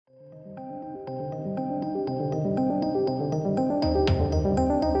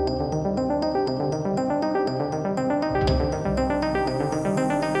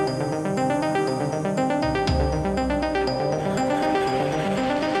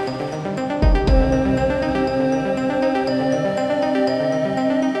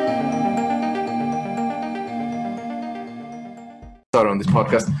this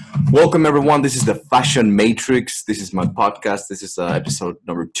podcast. Welcome, everyone. This is the Fashion Matrix. This is my podcast. This is episode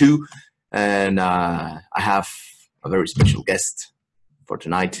number 2. And I have a very special guest for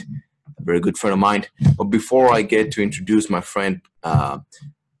tonight, a very good friend of mine. But before I get to introduce my friend, I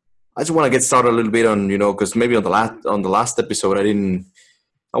just want to get started a little bit on, because maybe on the last episode,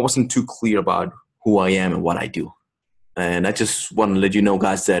 I wasn't too clear about who I am and what I do. And I just want to let you know,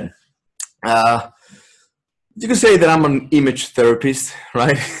 guys, that you can say that I'm an image therapist,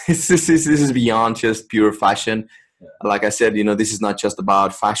 right? This is beyond just pure fashion. Like I said, this is not just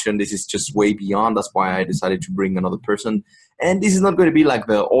about fashion. This is just way beyond. That's why I decided to bring another person. And this is not going to be like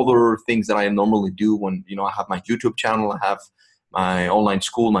the other things that I normally do when, I have my YouTube channel, I have my online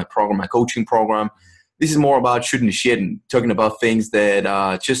school, my program, my coaching program. This is more about shooting the shit and talking about things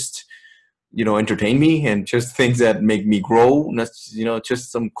that just entertain me and just things that make me grow. And that's,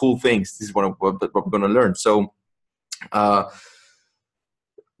 just some cool things. This is what we're going to learn. So,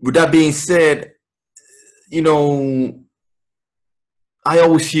 with that being said, I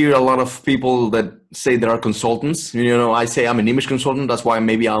always hear a lot of people that say they are consultants. I say I'm an image consultant. That's why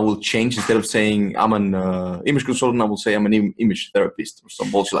maybe I will change. Instead of saying I'm an image consultant, I will say I'm an image therapist or some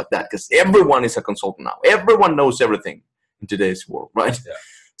bullshit like that. Because everyone is a consultant now. Everyone knows everything in today's world, right? Yeah.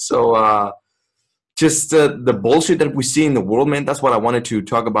 So, just the bullshit that we see in the world, man, that's what I wanted to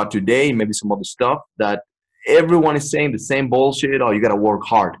talk about today. Maybe some other stuff that everyone is saying the same bullshit. Oh, you got to work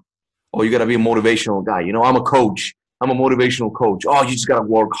hard. Oh, you got to be a motivational guy. I'm a coach. I'm a motivational coach. Oh, you just got to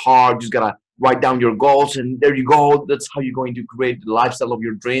work hard. You just got to write down your goals, and there you go. That's how you're going to create the lifestyle of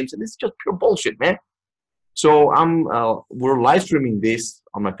your dreams. And it's just pure bullshit, man. So we're live streaming this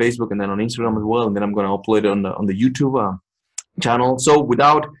on my Facebook and then on Instagram as well. And then I'm going to upload it on the YouTube channel. So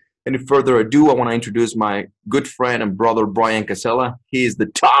without any further ado, I want to introduce my good friend and brother, Brian Casella. He is the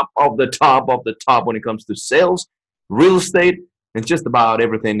top of the top of the top when it comes to sales, real estate, and just about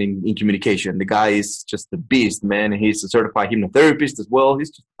everything in communication. The guy is just the beast, man. He's a certified hypnotherapist as well. He's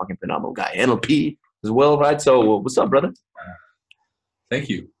just a fucking phenomenal guy. NLP as well, right? So what's up, brother? Thank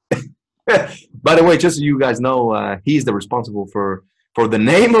you. By the way, just so you guys know, he's the responsible for the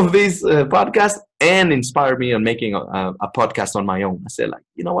name of this podcast and inspired me on making a podcast on my own. I said,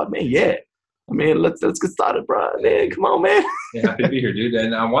 you know what, man? Yeah. I mean, let's get started, bro. Man, come on, man. Yeah, happy to be here, dude.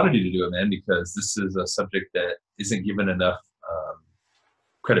 And I wanted you to do it, man, because this is a subject that isn't given enough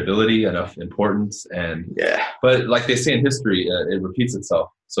credibility, enough importance. But like they say in history, it repeats itself.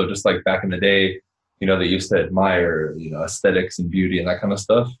 So just like back in the day, they used to admire, aesthetics and beauty and that kind of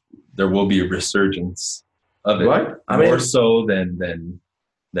stuff. There will be a resurgence of it, right? More so than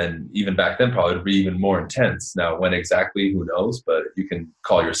even back then. Probably would be even more intense. Now, when exactly, who knows? But you can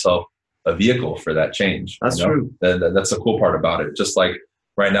call yourself a vehicle for that change. That's true. That's the cool part about it. Just like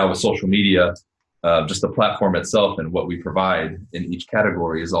right now with social media, just the platform itself and what we provide in each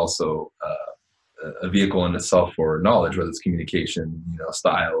category is also a vehicle in itself for knowledge, whether it's communication,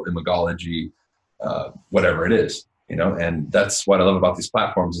 style, imagology, whatever it is. And that's what I love about these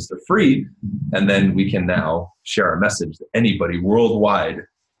platforms is they're free. And then we can now share our message that anybody worldwide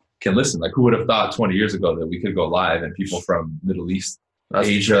can listen. Like who would have thought 20 years ago that we could go live and people from Middle East,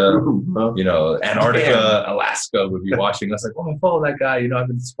 Asia, Antarctica, Alaska would be watching us like, oh, I follow that guy. I've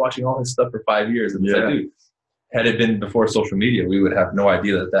been watching all his stuff for 5 years. And it's like, dude, had it been before social media, we would have no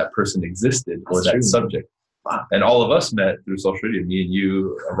idea that person existed or that subject. Wow. And all of us met through social media, me and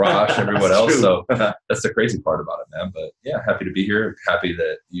you, Arash, everyone else. So that's the crazy part about it, man. But yeah, happy to be here. Happy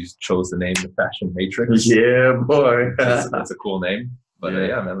that you chose the name The Fashion Matrix. Yeah, boy. That's a cool name. But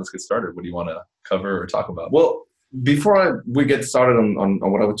yeah, man, let's get started. What do you want to cover or talk about? Well, before we get started on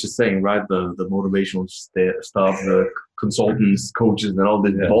what I was just saying, right? The motivational stuff, the consultants, coaches, and all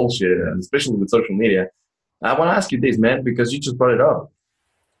this bullshit, and especially with social media. I want to ask you this, man, because you just brought it up.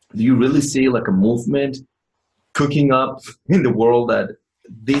 Do you really see like a movement cooking up in the world that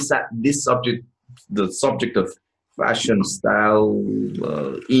this subject, the subject of fashion, style,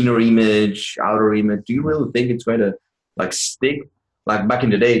 inner image, outer image, do you really think it's going to like stick? Like back in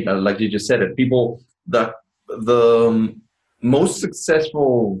the day, like you just said, people, the most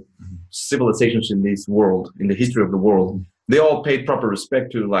successful civilizations in this world, in the history of the world, they all paid proper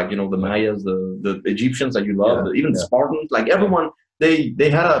respect to the Mayas, the Egyptians that you love, even the Spartans, like everyone. They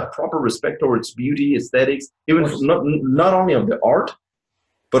had a proper respect towards beauty, aesthetics, even not only of the art,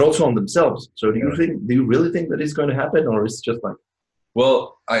 but also on themselves. So do you really think that it's going to happen, or is it just like?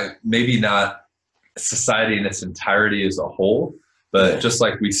 Well, maybe not society in its entirety as a whole, but just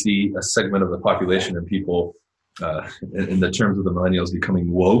like we see a segment of the population and people, in the terms of the millennials,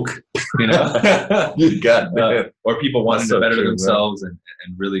 becoming woke, You got or people wanting to better themselves and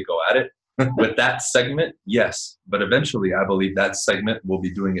really go at it. with that segment, yes. But eventually, I believe that segment will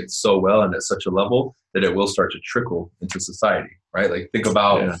be doing it so well and at such a level that it will start to trickle into society, right? Like think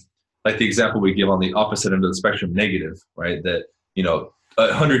about like the example we give on the opposite end of the spectrum, negative, right? That, you know,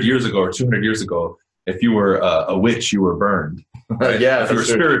 100 years ago or 200 years ago, if you were a witch, you were burned. Right? Yeah, if you were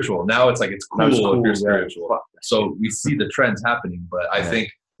spiritual. Now it's like it's cool, if you're spiritual. Yeah. So we see the trends happening, but I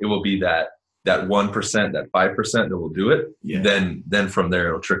think it will be that 1%, that 5% that will do it. Yeah. Then from there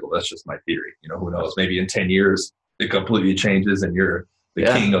it'll trickle. That's just my theory. You know, who knows? Maybe in 10 years it completely changes and you're the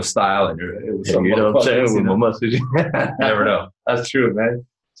king of style and you're you know what I'm saying? You never know. That's true, man.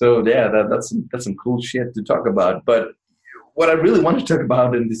 So yeah, that's some cool shit to talk about. But what I really want to talk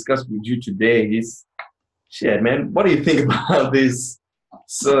about and discuss with you today is shit, man. What do you think about these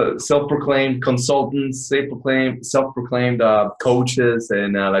self-proclaimed consultants, self-proclaimed coaches,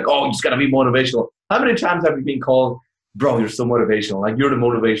 and like, oh, you just gotta be motivational? How many times have you been called, bro? You're so motivational. Like you're the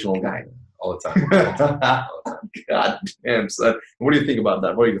motivational guy. All the time. God damn, son. What do you think about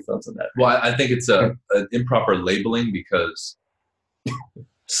that? What are your thoughts on that? Well, I think it's an improper labeling because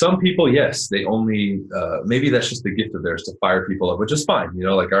some people, yes, they only, maybe that's just the gift of theirs to fire people up, which is fine. You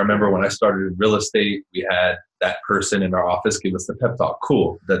know, like I remember when I started in real estate, we had that person in our office give us the pep talk.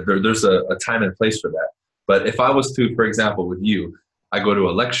 Cool. That there's a time and place for that. But if I was to, for example, with you, I go to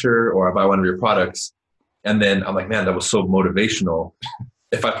a lecture or I buy one of your products and then I'm like, man, that was so motivational.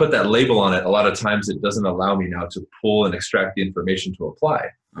 If I put that label on it, a lot of times it doesn't allow me now to pull and extract the information to apply,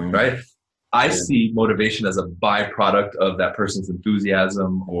 right? I see motivation as a byproduct of that person's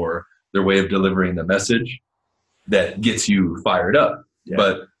enthusiasm or their way of delivering the message that gets you fired up. Yeah.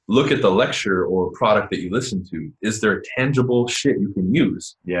 But look at the lecture or product that you listen to. Is there tangible shit you can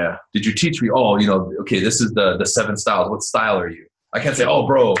use? Yeah. Did you teach me, oh, you know, okay, this is the 7 styles. What style are you? I can't say, oh,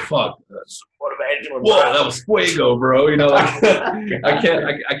 bro, fuck. Whoa, that was fuego, bro. You know, like,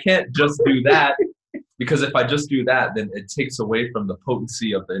 I can't just do that. Because if I just do that, then it takes away from the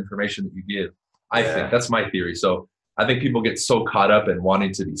potency of the information that you give. I think that's my theory. So I think people get so caught up in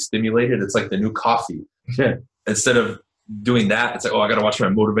wanting to be stimulated. It's like the new coffee. Yeah. Instead of doing that, it's like, oh, I got to watch my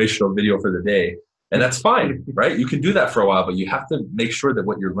motivational video for the day. And that's fine, right? You can do that for a while, but you have to make sure that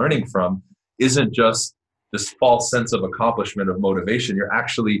what you're learning from isn't just this false sense of accomplishment of motivation. You're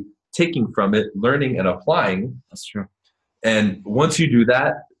actually taking from it, learning and applying. That's true. And once you do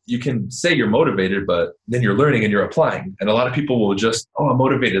that, you can say you're motivated, but then you're learning and you're applying. And a lot of people will just, oh, I'm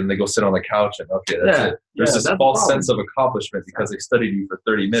motivated. And they go sit on the couch and okay, that's it. There's this false sense of accomplishment because they studied you for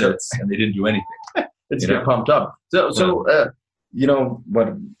 30 minutes and they didn't do anything. It's get pumped up. So you know,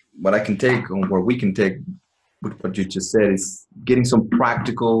 what I can take or where we can take with what you just said is getting some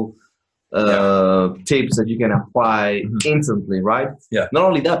practical tips that you can apply instantly, right? Yeah. Not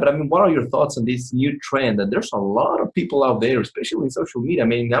only that, but I mean, what are your thoughts on this new trend that there's a lot of people out there, especially in social media? I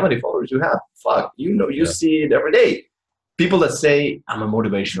mean, how many followers you have? Fuck, you know, you see it every day. People that say, I'm a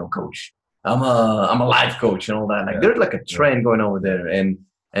motivational coach. I'm a life coach and all that. Like there's like a trend going over there. And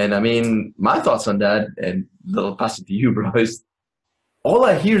I mean, my thoughts on that, and I'll pass it to you, bro, is all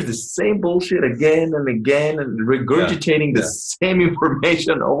I hear is the same bullshit again and again and regurgitating the same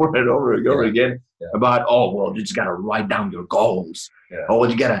information over and over and over again about, oh, well, you just got to write down your goals. Yeah. Oh,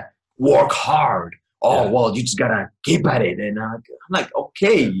 well, you got to work hard. Oh, well, you just got to keep at it. And I'm like,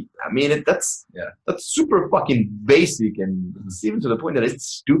 okay. I mean, that's super fucking basic. And it's even to the point that it's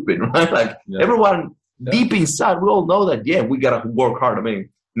stupid, right? Like everyone deep inside, we all know that, we got to work hard. I mean,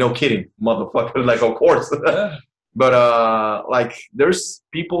 no kidding, motherfucker. Like, of course. But like there's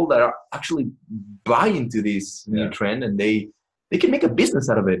people that are actually buying into this new trend and they can make a business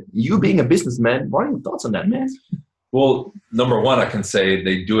out of it. You being a businessman, what are your thoughts on that, man? Well, number one, I can say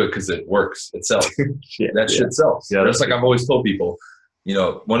they do it because it works. It sells. Shit sells. Yeah, that's like I've always told people, you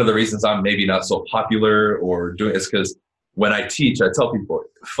know, one of the reasons I'm maybe not so popular or doing is because when I teach, I tell people,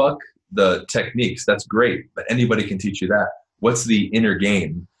 fuck the techniques. That's great, but anybody can teach you that. What's the inner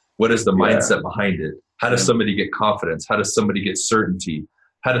game? What is the mindset behind it? How does somebody get confidence? How does somebody get certainty?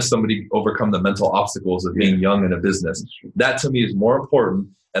 How does somebody overcome the mental obstacles of being young in a business? That to me is more important,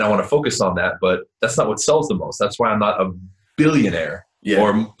 and I want to focus on that, but that's not what sells the most. That's why I'm not a billionaire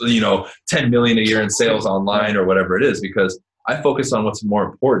or, you know, 10 million a year in sales online or whatever it is, because I focus on what's more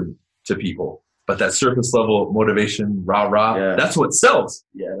important to people. But that surface level motivation, rah, that's what sells.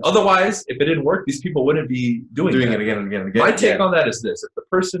 Otherwise, if it didn't work, these people wouldn't be doing it again and again and again. My take on that is this. If the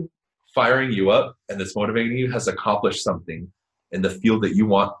person firing you up and that's motivating you has accomplished something in the field that you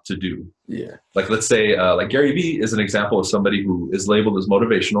want to do. Like let's say like Gary Vee is an example of somebody who is labeled as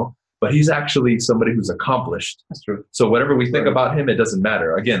motivational, but he's actually somebody who's accomplished. That's true. So whatever we think about him, it doesn't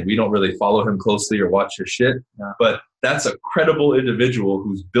matter. Again, we don't really follow him closely or watch his shit, but that's a credible individual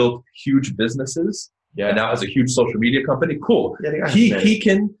who's built huge businesses and now has a huge social media company. Cool. Yeah, He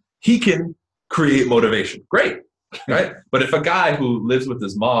can create motivation. Great. Right. But if a guy who lives with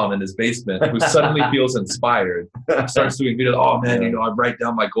his mom in his basement, who suddenly feels inspired, starts doing videos, oh man, I write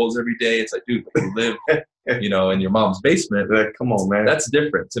down my goals every day. It's like, dude, you live, in your mom's basement. Like, come on, man. That's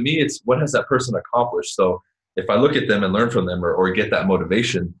different. To me, it's what has that person accomplished? So if I look at them and learn from them or get that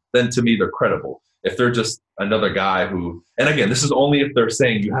motivation, then to me, they're credible. If they're just another guy who, and again, this is only if they're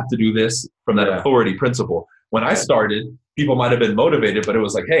saying you have to do this from that authority principle. When I started, people might have been motivated, but it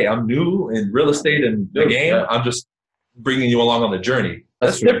was like, hey, I'm new in real estate and the game. Yeah. I'm just bringing you along on the journey.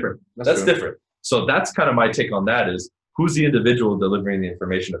 That's different. That's different. So that's kind of my take on that is who's the individual delivering the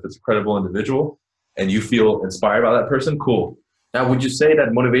information? If it's a credible individual and you feel inspired by that person, cool. Now, would you say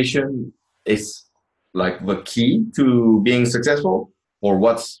that motivation is like the key to being successful, or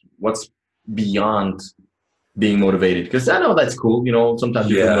what's beyond being motivated? Because I know that's cool. Sometimes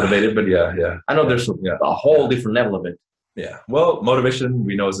you feel motivated, but I know there's a whole different level of it. Yeah. Well, motivation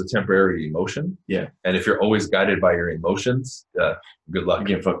we know is a temporary emotion. Yeah. And if you're always guided by your emotions, good luck. You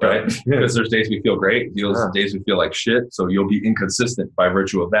get fucked right? up. Because there's days we feel great, days we feel like shit. So you'll be inconsistent by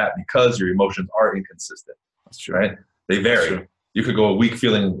virtue of that because your emotions are inconsistent. That's true. Right? They vary. You could go a week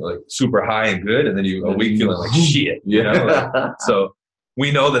feeling like super high and good, and then a week feeling like shit. So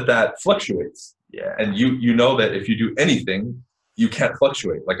we know that fluctuates. Yeah. And you know that if you do anything, you can't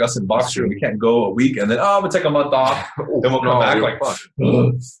fluctuate. Like us in boxing, we can't go a week and then we'll take a month off, then we'll come back like fuck.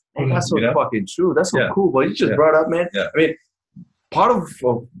 That's so fucking true. That's so cool. But you just brought up, man. Yeah. I mean, part of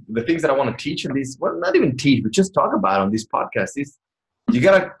the things that I want to teach in these, well, not even teach, but just talk about on this podcast is you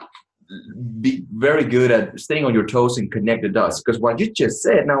gotta be very good at staying on your toes and connect the dots. Because what you just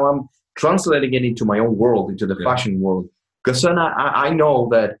said, now I'm translating it into my own world, into the fashion world. Because then I know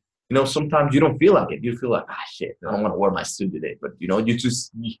that, sometimes you don't feel like it. You feel like, shit, I don't want to wear my suit today. But, you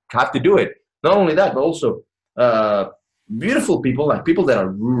have to do it. Not only that, but also beautiful people, like people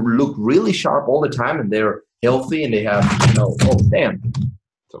that look really sharp all the time and they're healthy and they have, oh, damn.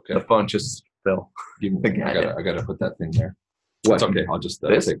 It's okay. The phone just fell. I gotta put that thing there. What? It's okay. I'll just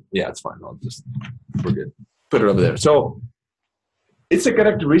it's fine. We're good. Put it over there. So it's a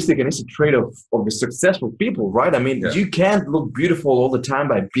characteristic and it's a trait of the successful people, right? I mean, you can't look beautiful all the time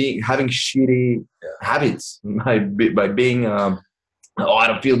by having shitty habits, by being, I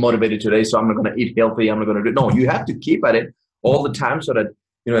don't feel motivated today, so I'm not going to eat healthy. I'm not going to do. No, you have to keep at it all the time so that,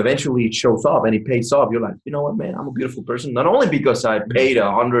 eventually it shows off and it pays off. You're like, you know what, man, I'm a beautiful person. Not only because I paid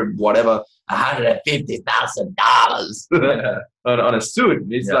 $150,000 on a suit.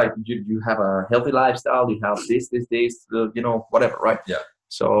 It's like you have a healthy lifestyle. You have this, whatever, right? Yeah.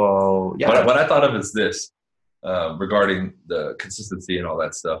 So, What I thought of is this, regarding the consistency and all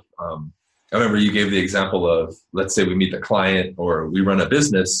that stuff. I remember you gave the example of, let's say we meet the client or we run a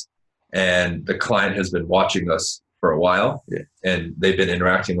business and the client has been watching us for a while and they've been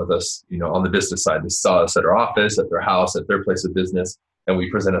interacting with us, on the business side. They saw us at our office, at their house, at their place of business, and we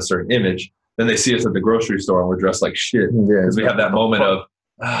present a certain image. Then they see us at the grocery store and we're dressed like shit because we have that moment of,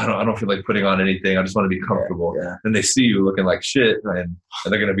 I don't feel like putting on anything. I just want to be comfortable. Then they see you looking like shit and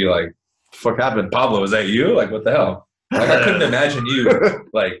they're going to be like, fuck happened? Pablo, is that you? Like, what the hell? Like, I couldn't imagine you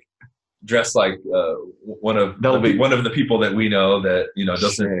like dressed like one of the people that we know that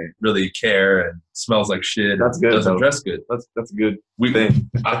doesn't really care and smells like shit. That's good. Doesn't dress good. That's a good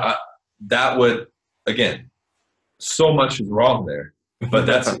thing. That would, again, so much is wrong there, but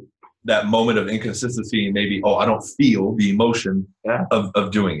that's that moment of inconsistency. Maybe I don't feel the emotion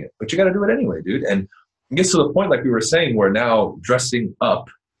of doing it, but you got to do it anyway, dude. And it gets to the point, like we were saying, where now dressing up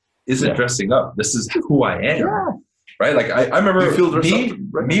isn't dressing up. This is who I am. Yeah. Right? Like I remember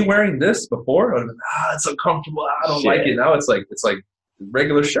me wearing this before. It's uncomfortable. I don't like it. Now it's like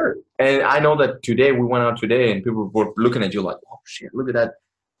regular shirt. And I know that today we went out today and people were looking at you like, oh shit, look at that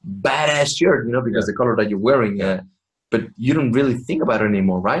badass shirt, because the color that you're wearing. But you don't really think about it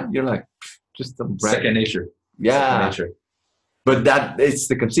anymore, right? You're like, just a second nature. Yeah. Second nature. But that it's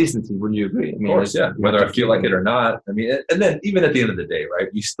the consistency. Wouldn't you agree? I mean, of course, whether I feel like it or not. I mean, and then even at the end of the day, right?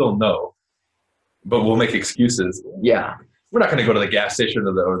 We still know. But we'll make excuses. Yeah. We're not going to go to the gas station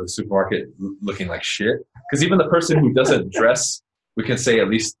or the supermarket looking like shit. Because even the person who doesn't dress, we can say at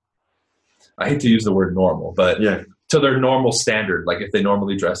least, I hate to use the word normal, but to their normal standard, like if they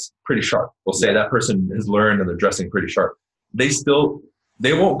normally dress pretty sharp, we'll say that person has learned and they're dressing pretty sharp. They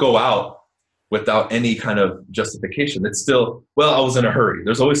won't go out without any kind of justification. It's still, well, I was in a hurry.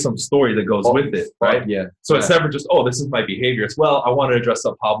 There's always some story that goes with it, right? Yeah. So it's never just, oh, this is my behavior. It's, well, I wanted to dress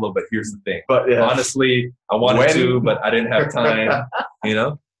up Pablo, but here's the thing. But honestly, I wanted to, but I didn't have time, you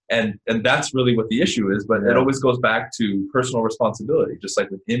know? And that's really what the issue is. But it always goes back to personal responsibility, just like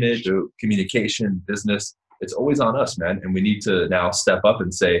with image, communication, business. It's always on us, man. And we need to now step up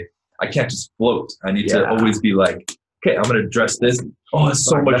and say, I can't just float. I need to always be like, okay, I'm going to dress this. Oh, it's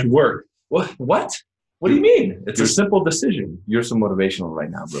so much work. What? What do you mean? It's a simple decision. You're so motivational right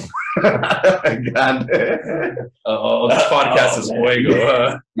now, bro. God. This podcast is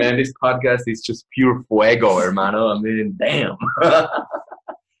fuego. Man, this podcast is just pure fuego, hermano. I mean, damn.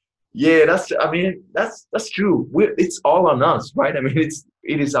 Yeah, that's true. It's all on us, right? I mean,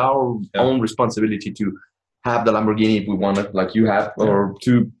 it is our own responsibility to have the Lamborghini if we want it, like you have, or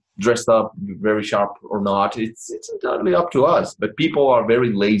to dress up very sharp or not. It's entirely up to us. But people are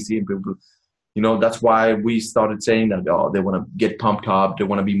very lazy, and people, you know, that's why we started saying that, oh, they want to get pumped up, they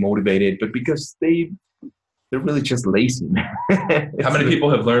want to be motivated, but because they're really just lazy. How many people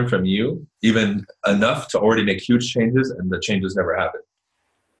have learned from you, even enough to already make huge changes, and the changes never happen?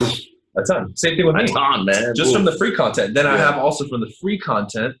 A ton. Same thing with me. A ton, man. Just from the free content. Then I have also from the free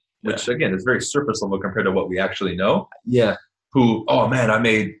content, which again is very surface level compared to what we actually know. Yeah. Who, oh man, I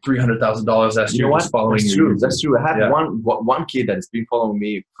made $300,000 last year just following That's you. true. That's true. I have one kid that has been following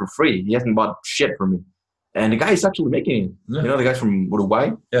me for free. He hasn't bought shit from me, and the guy is actually making it. You know, the guy's from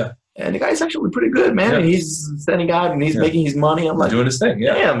Uruguay. Yeah. And the guy's actually pretty good, man. And he's standing out and he's making his money. I'm like, doing his thing.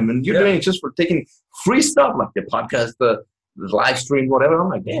 Yeah. Damn, and you're doing it just for taking free stuff like the podcast, the live stream, whatever. I'm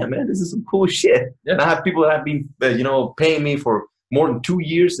like, damn, man, this is some cool shit. Yeah. And I have people that have been, paying me for more than 2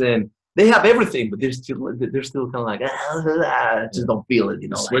 years, and they have everything, but they're still kind of like, I just don't feel it, you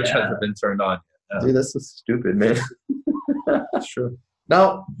know. The switch hasn't been turned on. Dude, that's so stupid, man. That's true.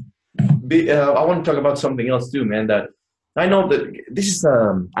 Now, I want to talk about something else too, man. That I know that this is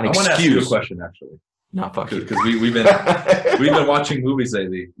an excuse. I want to ask you a question, actually. No, fuck you. Because we've been watching movies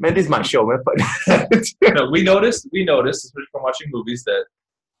lately. Man, this is my show, man. No, we noticed, especially from watching movies, that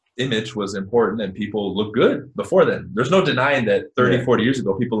image was important and people look good before then. There's no denying that 30, 40 years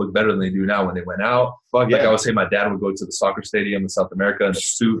ago, people look better than they do now when they went out. Like I would say, my dad would go to the soccer stadium in South America in a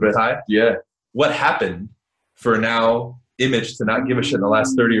suit and tie. Yeah. What happened for now image to not give a shit in the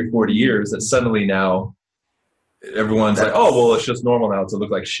last 30 or 40 years that suddenly now everyone's like, oh, well, it's just normal now to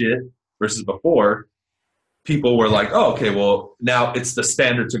look like shit, versus before people were like, oh, okay, well, now it's the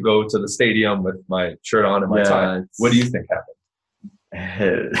standard to go to the stadium with my shirt on and my tie. What do you think happened?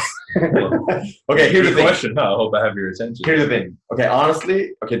 Okay, here's the question. I hope I have your attention. Here's the thing. Okay,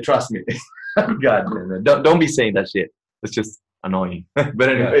 honestly, trust me. God, man, don't be saying that shit. It's just annoying. But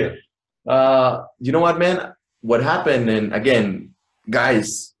anyway, you know what, man? What happened? And again,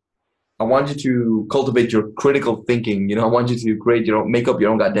 guys, I want you to cultivate your critical thinking. You know, I want you to create your own, make up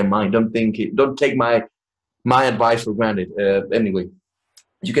your own goddamn mind. Don't take my advice for granted. Anyway,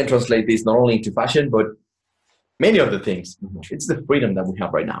 you can translate this not only into fashion, but many other things. It's the freedom that we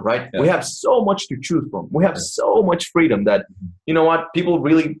have right now, right? We have so much to choose from. We have so much freedom that, you know what, people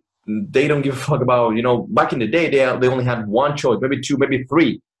really, they don't give a fuck about, you know, back in the day, they only had one choice, maybe two, maybe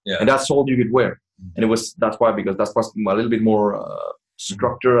three. And that's all you could wear. And that's why, because that's a little bit more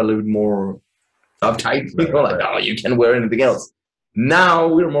structure, a little bit more uptight. Oh, you can't wear anything else. Now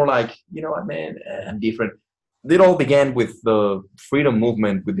we're more like, you know what, man, I'm different. It all began with the freedom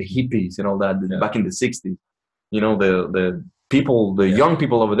movement, with the hippies and all that back in the 60s. You know, the people, the young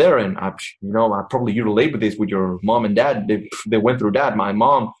people over there, and I probably you relate with this with your mom and dad. They went through that. My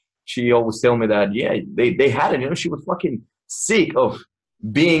mom, she always tell me that, they had it. You know, she was fucking sick of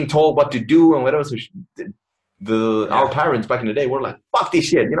being told what to do and whatever. So our parents back in the day were like, fuck this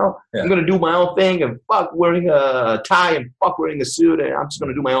shit, you know? I'm going to do my own thing, and fuck wearing a tie and fuck wearing a suit, and I'm just going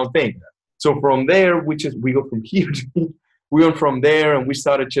to do my own thing. So from there, we go from here we went from there, and we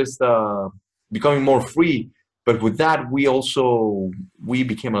started just becoming more free. But with that, we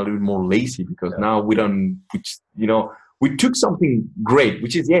became a little bit more lazy, because now we took something great,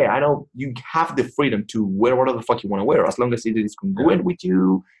 which is, I know you have the freedom to wear whatever the fuck you want to wear, as long as it is congruent with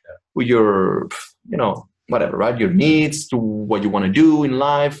you, with your, whatever, right? Your needs, to what you want to do in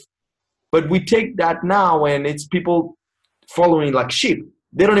life. But we take that now, and it's people following like sheep.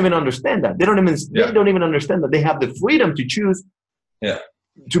 They don't even understand that. They don't even understand that they have the freedom to choose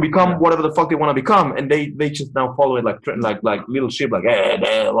to become whatever the fuck they want to become, and they just now follow it like little sheep, like,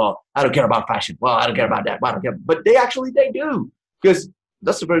 well, I don't care about fashion. Well, I don't care about that. Well, I don't care. But they do, because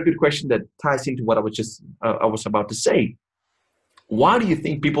that's a very good question that ties into what I was about to say. Why do you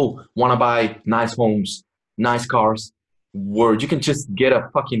think people want to buy nice homes, nice cars, where you can just get a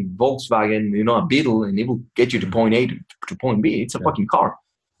fucking Volkswagen, you know, a Beetle, and it will get you to point A to point B. It's a fucking car.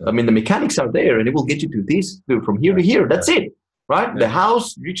 I mean, the mechanics are there, and it will get you to this, from here to here. That's it, right? The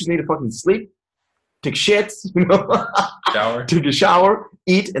house, you just need to fucking sleep, take shits, you know, Shower. take a shower,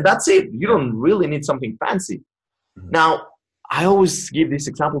 eat, and that's it. You don't really need something fancy. Now, I always give this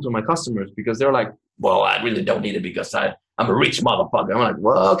example to my customers because they're like, well, I really don't need it because I'm a rich motherfucker. I'm like,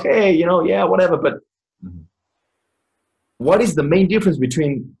 well, okay, you know, yeah, whatever. But what is the main difference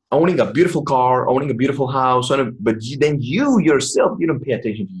between owning a beautiful car, owning a beautiful house, but then you yourself, you don't pay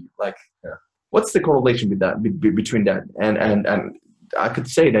attention to you? Like, what's the correlation with that, between that? And I could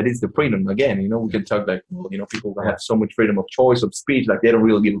say that it's the freedom. Again, you know, we can talk like, well, you know, people that have so much freedom of choice, of speech, like they don't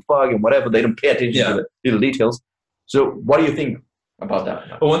really give a fuck and whatever. They don't pay attention to the little details. So what do you think about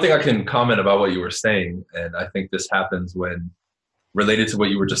that? Well, one thing I can comment about what you were saying, and I think this happens when, related to what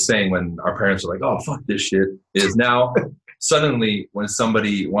you were just saying, when our parents are like, oh, fuck this shit, is now suddenly when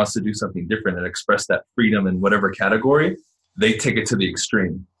somebody wants to do something different and express that freedom in whatever category, they take it to the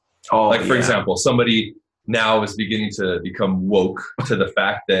extreme. Oh, like, for example, somebody now is beginning to become woke to the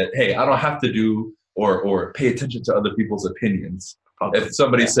fact that, hey, I don't have to do or pay attention to other people's opinions. If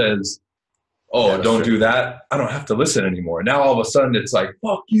somebody says, oh, don't do that, I don't have to listen anymore. Now all of a sudden it's like,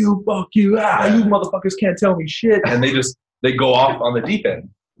 fuck you, you motherfuckers can't tell me shit. And they go off on the deep end.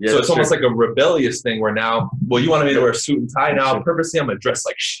 So it's almost like a rebellious thing where now, well, you want me to wear a suit and tie now, purposely I'm going to dress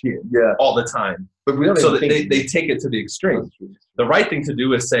like shit all the time. But really, so they take it to the extreme. The right thing to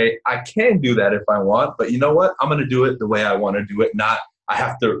do is say, I can do that if I want, but you know what? I'm going to do it the way I want to do it. Not, I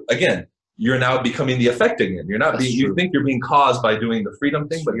have to, again, you're now becoming the effect again. You're not being, you think you're being caused by doing the freedom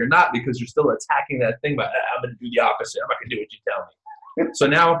thing, but you're not, because you're still attacking that thing by, I'm going to do the opposite. I'm not going to do what you tell me. So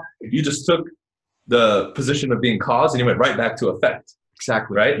now you just took the position of being caused and you went right back to effect.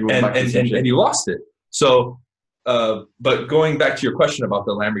 Exactly. Right. And you lost it. So, but going back to your question about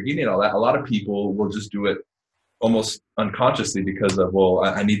the Lamborghini and all that, a lot of people will just do it almost unconsciously because of, well,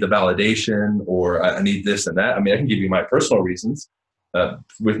 I need the validation, or I need this and that. I mean, I can give you my personal reasons.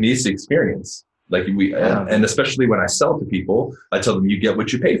 With me, it's the experience. Like and especially when I sell to people, I tell them you get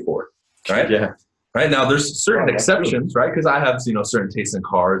what you pay for, right? Yeah. Right now, there's certain exceptions, right? Because I have, you know, certain tastes in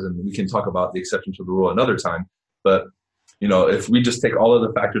cars, and we can talk about the exception to the rule another time. But you know, if we just take all of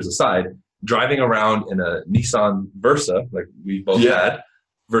the factors aside, driving around in a Nissan Versa, like we both had,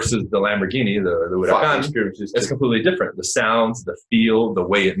 versus the Lamborghini, the Huracan, it's completely different. The sounds, the feel, the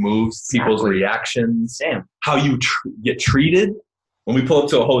way it moves, people's reactions, how you get treated. When we pull up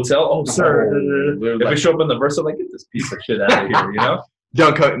to a hotel, oh, sir, if we show up in the Versa, like, get this piece of shit out of here, you know?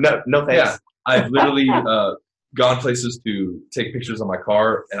 No thanks. Yeah, I've literally gone places to take pictures of my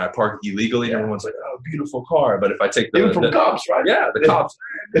car, and I park illegally. And everyone's like, oh, beautiful car. But if I take even from cops, right? Yeah, the cops,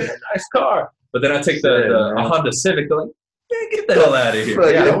 nice car. But then I take a Honda Civic, they're like, man, get the hell out of here.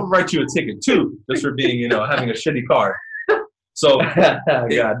 Yeah, I'll write you a ticket too, just for being, you know, having a shitty car. So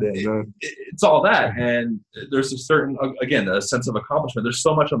it's all that. And there's a certain, again, a sense of accomplishment. There's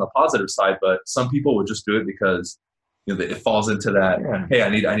so much on the positive side, but some people would just do it because, you know, it falls into that, hey, I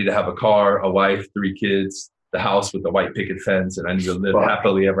need to have a car, a wife, 3 kids, the house with the white picket fence, and I need to live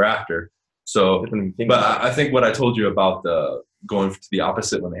happily ever after. So, but I think what I told you about the going to the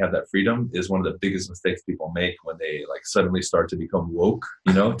opposite when they have that freedom is one of the biggest mistakes people make when they like suddenly start to become woke,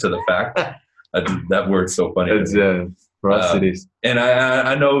 you know, to the fact. That word's so funny. For us, it is. And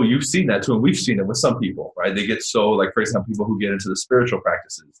I know you've seen that too, and we've seen it with some people, right? They get so, like, for example, people who get into the spiritual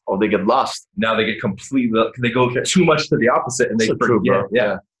practices. Oh, they get lost. Now they get they go too much to the opposite, and they forget. True, bro.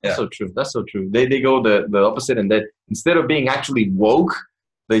 Yeah. That's so true. That's so true. They go the opposite, and that instead of being actually woke,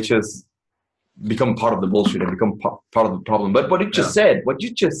 they just become part of the bullshit and become part of the problem. But what you just said,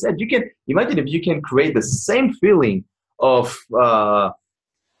 you can imagine if you can create the same feeling of the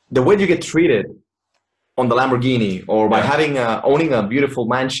way you get treated on the Lamborghini, or by owning a beautiful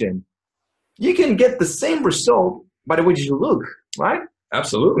mansion, you can get the same result by the way you look, right?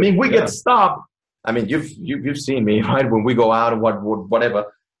 Absolutely. I mean, we get stopped. I mean, you've seen me, right? When we go out and whatever,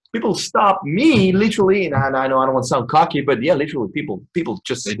 people stop me literally, and I know I don't want to sound cocky, but yeah, literally people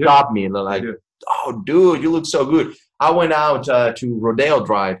just stop me and they're like, "Oh, dude, you look so good." I went out to Rodeo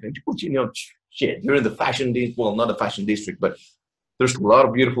Drive, and people, you know, shit, you're in the fashion district. Well, not the fashion district, but there's a lot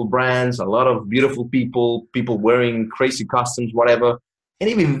of beautiful brands, a lot of beautiful people wearing crazy costumes, whatever. And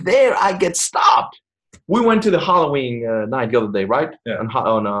even there, I get stopped. We went to the Halloween night the other day, right? Yeah.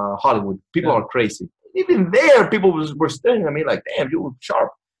 On Hollywood. People are crazy. Even there, people were staring at me like, damn, you look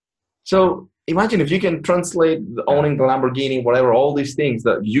sharp. So imagine if you can translate owning the Lamborghini, whatever, all these things,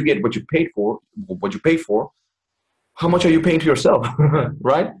 that you get what you pay for. How much are you paying to yourself,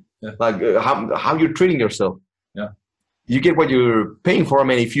 right? Yeah. Like how you're treating yourself. Yeah. you get what you're paying for. I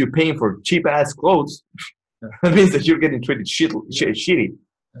mean, if you're paying for cheap ass clothes, that means that you're getting treated shitty.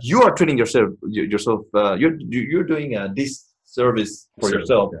 You are treating yourself. You're doing a disservice for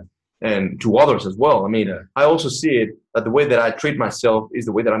yourself and to others as well. I mean, I also see it that the way that I treat myself is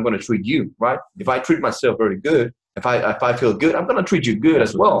the way that I'm going to treat you. Right? If I treat myself very good, if I feel good, I'm going to treat you good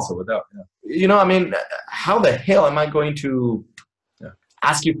as well. So without, you know, I mean, how the hell am I going to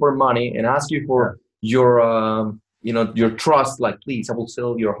ask you for money and ask you for your you know, your trust, like, please, I will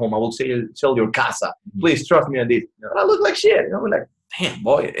sell your home. I will sell your casa. Please trust me on this. And I look like shit. You know, like, damn,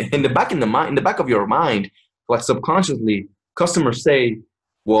 boy. In the back of your mind, like subconsciously, customers say,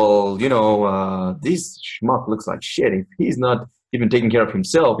 well, you know, this schmuck looks like shit. If he's not even taking care of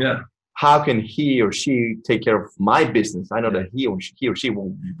himself, how can he or she take care of my business? I know that he or she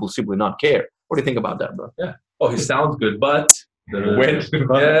will simply not care. What do you think about that, bro? Yeah. Oh, he sounds good, but when?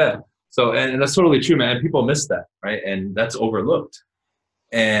 So, and that's totally true, man. People miss that, right? And that's overlooked.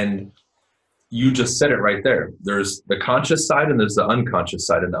 And you just said it right there. There's the conscious side and there's the unconscious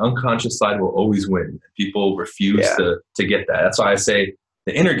side. And the unconscious side will always win. People refuse to get that. That's why I say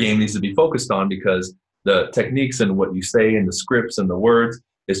the inner game needs to be focused on, because the techniques and what you say and the scripts and the words,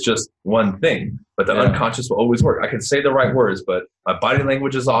 it's just one thing. But the unconscious will always work. I can say the right words, but my body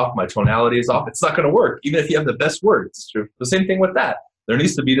language is off, my tonality is off. It's not going to work, even if you have the best words. It's true. The same thing with that. There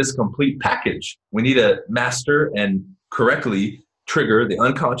needs to be this complete package. We need to master and correctly trigger the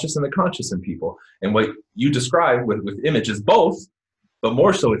unconscious and the conscious in people. And what you describe with image is both, but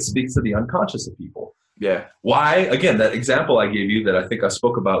more so it speaks to the unconscious of people. Yeah. Why? Again, that example I gave you that I think I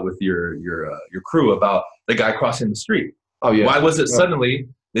spoke about with your crew about the guy crossing the street. Oh yeah. Why was it suddenly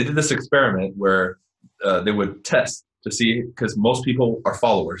they did this experiment where they would test to see, because most people are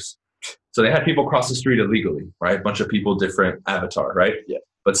followers. So they had people cross the street illegally, right? A bunch of people, different avatar, right? Yeah.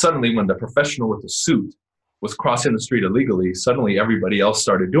 But suddenly when the professional with the suit was crossing the street illegally, suddenly everybody else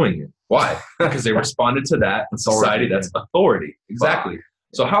started doing it. Why? Because they responded to that in society. That's authority. Exactly. Wow.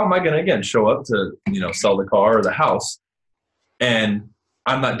 So how am I going to, again, show up to, you know, sell the car or the house and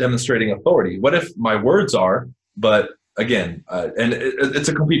I'm not demonstrating authority? What if my words are, but again, and it's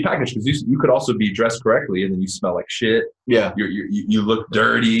a complete package, because you could also be dressed correctly and then you smell like shit. Yeah. You look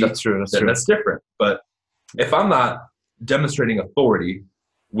dirty. That's true. That's different. But if I'm not demonstrating authority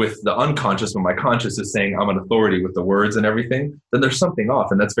with the unconscious, when my conscious is saying I'm an authority with the words and everything, then there's something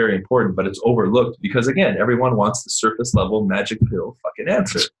off, and that's very important, but it's overlooked because, again, everyone wants the surface level magic pill fucking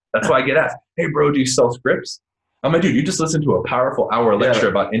answer. That's why I get asked, hey bro, do you sell scripts? I'm like, dude, you just listened to a powerful hour lecture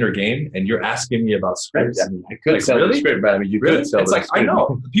about inner game and you're asking me about scripts. I mean, I could sell the script, but I mean, you could sell it's like, I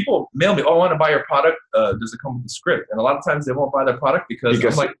know. People mail me, oh, I want to buy your product. Does it come with the script? And a lot of times they won't buy the product because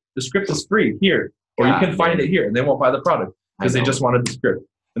I'm like, the script is free here, or you can find it here, and they won't buy the product because they just wanted the script.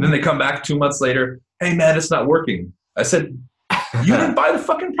 And then they come back 2 months later, hey man, it's not working. I said, you didn't buy the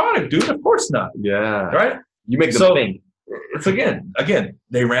fucking product, dude. Of course not. Yeah. Right? You make them think. It's again,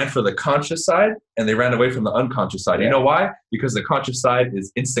 they ran for the conscious side and they ran away from the unconscious side. Yeah. You know why? Because the conscious side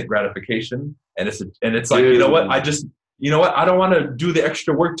is instant gratification, and it's like, you know what? I don't want to do the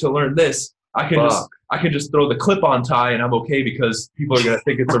extra work to learn this. I can just throw the clip-on tie and I'm okay because people are gonna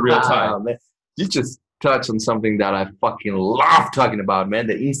think it's a real tie. Man. You just touched on something that I fucking love talking about, man.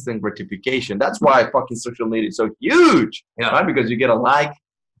 The instant gratification. That's why fucking social media is so huge, right? Because you get a like.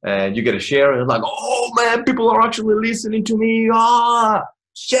 And you get a share, and it's like, oh man, people are actually listening to me. Ah,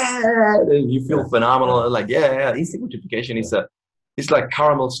 shit! And you feel phenomenal. Like, instant gratification is it's like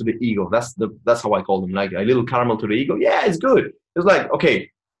caramels to the ego. That's how I call them. Like a little caramel to the ego. Yeah, it's good. It's like,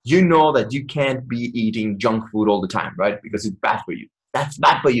 okay, you know that you can't be eating junk food all the time, right? Because it's bad for you. That's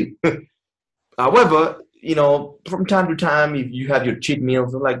bad for you. However, you know, from time to time, if you have your cheat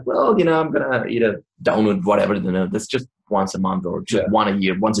meals, you're like, well, you know, I'm gonna eat a donut, whatever. You know, that's just once a month or just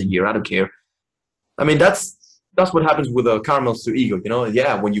once a year. I don't care. I mean, that's what happens with the caramels to ego. You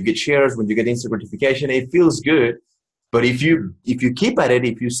know, when you get shares, when you get instant gratification, it feels good. But if you keep at it,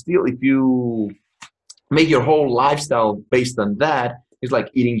 if you make your whole lifestyle based on that, it's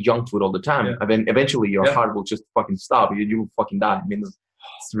like eating junk food all the time. Yeah. I mean, eventually your heart will just fucking stop. You will fucking die. I mean,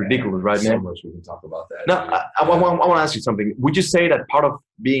 it's ridiculous, right, man? So much we can talk about that. Now, I want to ask you something. Would you say that part of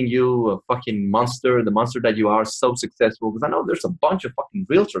being you a fucking monster, the monster that you are, so successful? Because I know there's a bunch of fucking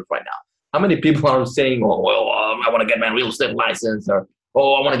realtors right now. How many people are saying, oh, well, I want to get my real estate license, or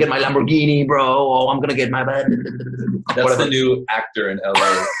oh, I want to get my Lamborghini, bro. Oh, I'm going to get my... That's the new actor in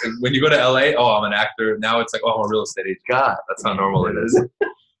LA. When you go to LA, oh, I'm an actor. Now it's like, oh, I'm a real estate agent. God, that's how normal it is.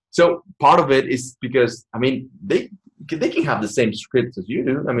 So part of it is because, I mean, they can have the same scripts as you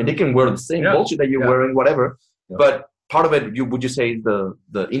do. I mean, they can wear the same bullshit that you're wearing, whatever. Yeah. But part of it, would you say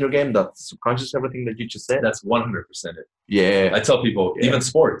the inner game, the subconscious, everything that you just said? That's 100% it. Yeah. I tell people, even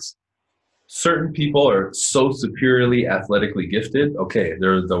sports, certain people are so superiorly athletically gifted. Okay,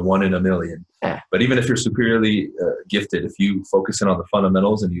 they're the 1 in a million. Yeah. But even if you're superiorly gifted, if you focus in on the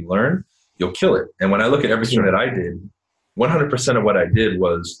fundamentals and you learn, you'll kill it. And when I look at everything that I did, 100% of what I did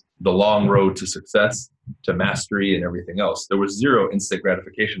was the long road to success, to mastery, and everything else. There was zero instant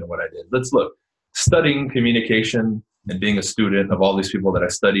gratification in what I did. Let's look. Studying communication and being a student of all these people that I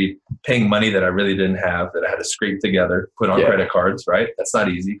studied, paying money that I really didn't have, that I had to scrape together, put on credit cards, right? That's not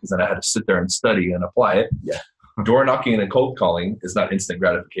easy because then I had to sit there and study and apply it. Yeah. Door knocking and cold calling is not instant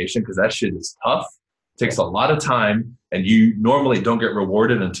gratification because that shit is tough. It takes a lot of time, and you normally don't get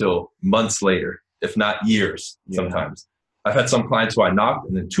rewarded until months later, if not years sometimes. I've had some clients who I knocked,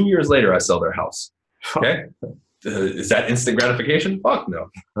 and then 2 years later, I sell their house. Okay? Is that instant gratification? Fuck no.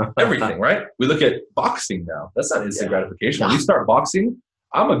 Everything, right? We look at boxing now. That's not instant gratification. When you start boxing,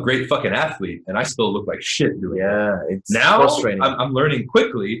 I'm a great fucking athlete, and I still look like shit doing it. It's now frustrating. I'm learning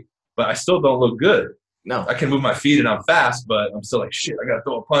quickly, but I still don't look good. No. I can move my feet and I'm fast, but I'm still like, shit, I got to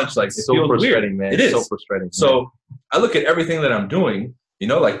throw a punch. Like, It's so frustrating, man. It is. So frustrating. So I look at everything that I'm doing, you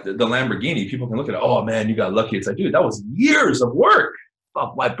know, like the Lamborghini, people can look at it, oh man, you got lucky. It's like, dude, that was years of work.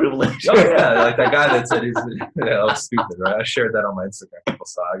 Fuck my privilege. Oh yeah, like that guy that said that was stupid, right? I shared that on my Instagram. People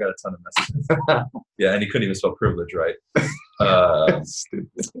saw I got a ton of messages. Yeah, and he couldn't even spell privilege right.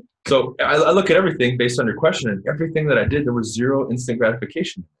 Stupid. So I look at everything based on your question, and everything that I did, there was zero instant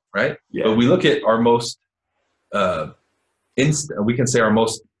gratification, right? Yeah. But we look at our most we can say our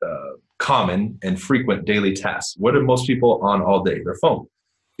most common and frequent daily tasks. What are most people on all day? Their phone.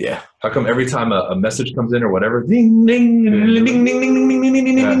 Yeah. How come every time a message comes in or whatever, ding, ding, ding, ding, ding, ding, ding, ding, ding,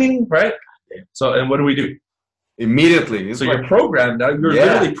 ding, ding, ding, right? So, and what do we do? Immediately. So you're programmed now. You're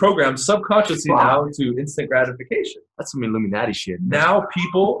literally programmed subconsciously now to instant gratification. That's some Illuminati shit. Now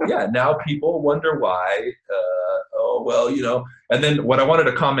people wonder why. Oh well, you know. And then what I wanted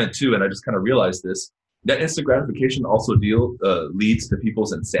to comment too, and I just kind of realized this, that instant gratification also leads to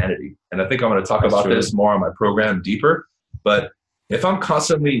people's insanity. And I think I'm going to talk about this more on my program deeper. But if I'm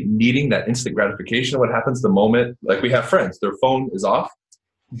constantly needing that instant gratification, what happens the moment, like we have friends, their phone is off.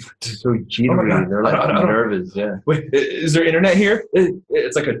 So jittery. Oh they're like nervous. Yeah. Wait, is there internet here?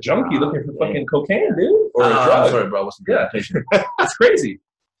 It's like a junkie looking for fucking cocaine, dude, or a drug. I'm sorry, bro. I wasn't paying attention. It's crazy.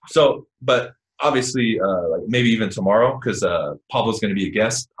 So, but obviously, like maybe even tomorrow, because Pablo's going to be a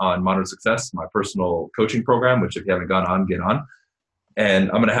guest on Modern Success, my personal coaching program, which if you haven't gone on, get on. And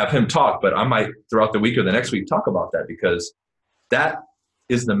I'm going to have him talk, but I might throughout the week or the next week talk about that, because that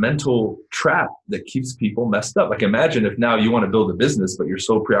is the mental trap that keeps people messed up. Like imagine if now you want to build a business, but you're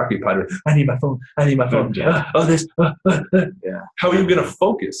so preoccupied with, I need my phone. Yeah. Yeah. How are you going to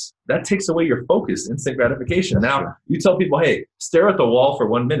focus? That takes away your focus, instant gratification. Now you tell people, hey, stare at the wall for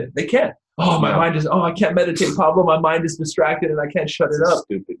 1 minute. They can't. Oh, my mind is, I can't meditate, Pablo. My mind is distracted and I can't shut it up.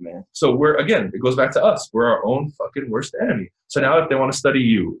 Stupid, man. So it goes back to us. We're our own fucking worst enemy. So now if they want to study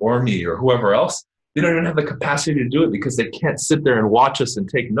you or me or whoever else, they don't even have the capacity to do it because they can't sit there and watch us and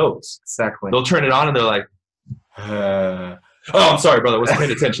take notes. Exactly. They'll turn it on and they're like, oh, I'm sorry, brother. I wasn't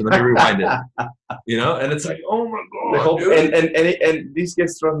paying attention. Let me rewind it. You know? And it's like, oh my God. Dude. And this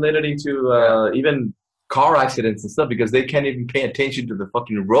gets translated into even car accidents and stuff because they can't even pay attention to the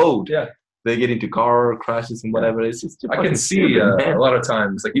fucking road. Yeah. They get into car crashes and whatever. It's just I can see a lot of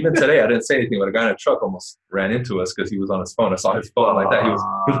times, like even today, I didn't say anything, but a guy in a truck almost ran into us because he was on his phone. I saw his phone like that. He was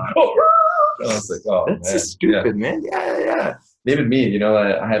oh, I was like, oh, that's man. just stupid, man. Yeah. Even me, you know,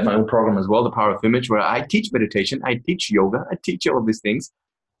 I have my own program as well, The Power of Image, where I teach meditation, I teach yoga, I teach all of these things.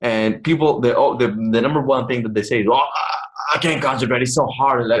 And people, the number one thing that they say is, oh, I can't concentrate. It's so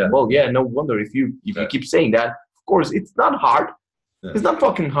hard. Like, well, yeah, no wonder if you keep saying that. Of course, it's not hard. Yeah. It's not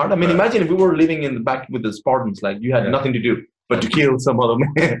fucking hard. I mean, imagine if we were living in the back with the Spartans, like you had nothing to do but to kill some other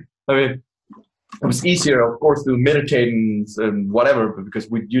man. I mean, it was easier, of course, to meditate and whatever, because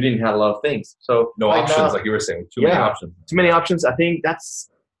you didn't have a lot of things. So no options, like you were saying. Too many options. Too many options. I think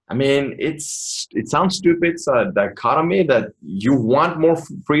it sounds stupid. It's a dichotomy that you want more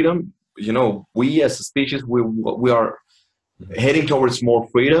freedom. You know, we as a species, we are heading towards more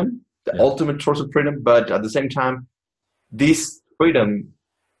freedom, the ultimate source of freedom. But at the same time, this freedom,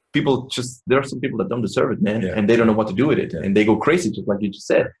 there are some people that don't deserve it, man, and they don't know what to do with it, and they go crazy, just like you just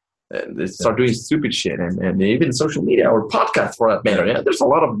said. And they start doing stupid shit, and even social media or podcasts for that matter. Yeah, there's a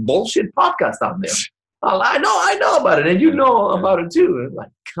lot of bullshit podcasts out there. I know about it, and you know about it too. And like,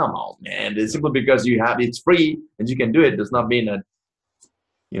 come on, man! It's simply because it's free and you can do it does not mean that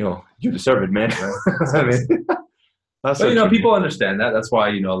you deserve it, man. I mean, That's But so you know, true. people understand that. That's why,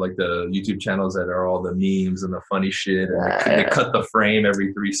 you know, like the YouTube channels that are all the memes and the funny shit, and they cut the frame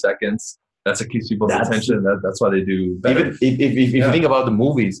every 3 seconds. That's what keeps people's attention. That's why they do better. Even if you think about the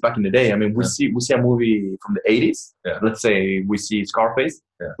movies back in the day, I mean, we see a movie from the 80s. Yeah. Let's say we see Scarface,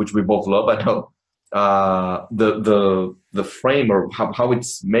 which we both love. I know the frame or how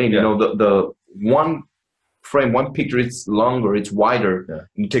it's made. You know, the one frame, one picture, it's longer, it's wider,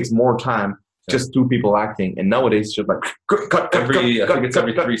 and it takes more time. Just 2 people acting, and nowadays it's just like cut, I think it's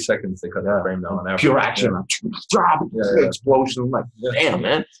every 3 seconds they cut the frame down. On average. Pure action, explosion. Like, damn,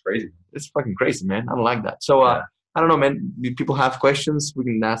 man, it's crazy. It's fucking crazy, man. I don't like that. So I don't know, man. If people have questions, we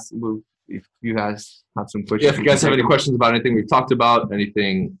can ask. If you guys have some questions, if you guys have any questions about anything we've talked about,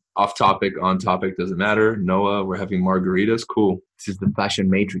 anything off topic, on topic, doesn't matter. Noah, we're having margaritas. Cool. This is the Fashion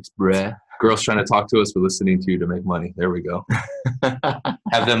Matrix, bruh. Girls trying to talk to us, but listening to you to make money. There we go.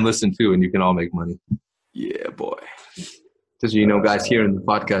 Have them listen too, and you can all make money. Yeah, boy. Just so you know, guys, here in the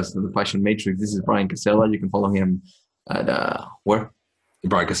podcast of the Fashion Matrix, this is Brian Casella. You can follow him at where?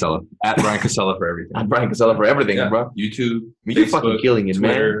 Brian Casella. At Brian Casella for everything. At Brian Casella for everything, bro. YouTube, you're fucking killing it,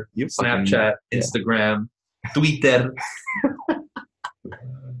 Twitter, man. You Snapchat, Instagram, Twitter,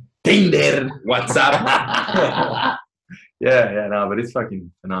 Tinder, WhatsApp. No, but it's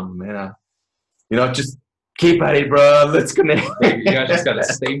fucking phenomenal, man. You know, just keep at it, bro. Let's connect. You guys just gotta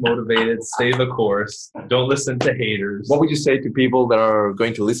stay motivated, stay the course. Don't listen to haters. What would you say to people that are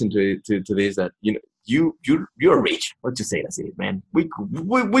going to listen to this? That you know, you're rich. Let's just say that's it, man. We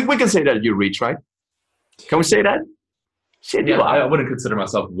can say that you're rich, right? Can we say that? Shit, yeah, I wouldn't consider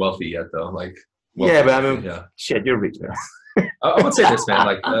myself wealthy yet, though. Like, wealthy, but I mean, shit, you're rich, man. I would say this, man.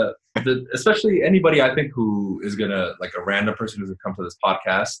 Like, especially anybody I think who is gonna, like, a random person who's gonna come to this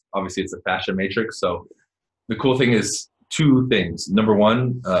podcast. Obviously, it's a Fashion Matrix. So the cool thing is 2 things. Number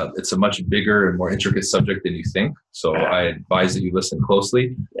one, it's a much bigger and more intricate subject than you think. So I advise that you listen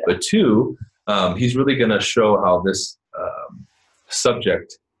closely. Yeah. But 2, he's really gonna show how this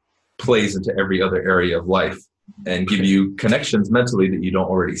subject plays into every other area of life and give you connections mentally that you don't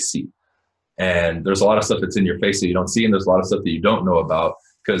already see. And there's a lot of stuff that's in your face that you don't see, and there's a lot of stuff that you don't know about,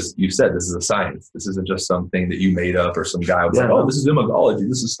 because you said this is a science. This isn't just something that you made up or some guy was like, oh, this is imagology,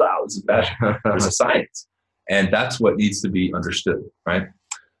 this is style, this is fashion. There's a science. And that's what needs to be understood, right?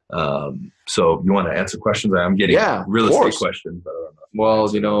 So you want to answer questions? I'm getting real estate questions. But I don't know.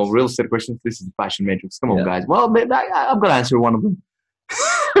 Well, you know, real estate questions, this is the Fashion Matrix. Come on, guys. Well, I'm going to answer one of them.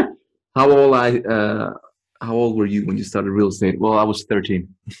 How old were you when you started real estate? Well, I was 13.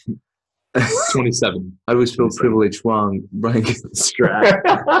 27. I always feel privileged when Brian gets the strap.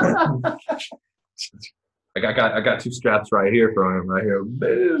 I got 2 straps right here from him, right here.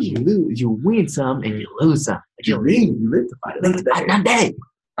 Boom. You win some and you lose some. You live to fight another day.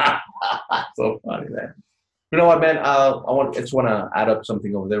 So funny, man. You know what, man? I just want to add up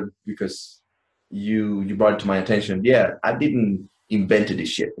something over there because you brought it to my attention. Yeah, I didn't invent this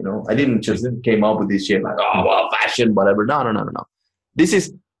shit. You know, I didn't just came up with this shit like, oh well, fashion, whatever. No. This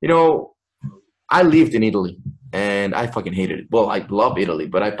is, you know, I lived in Italy and I fucking hated it. Well, I love Italy,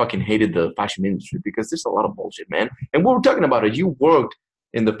 but I fucking hated the fashion industry because there's a lot of bullshit, man. And we were talking about it. You worked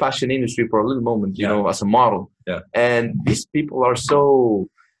in the fashion industry for a little moment, you know, as a model. Yeah. And these people are so,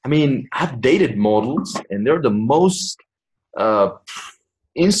 I mean, I've dated models and they're the most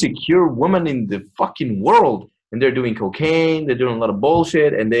insecure women in the fucking world. And they're doing cocaine, they're doing a lot of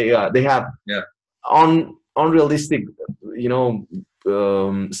bullshit, and they have unrealistic, you know,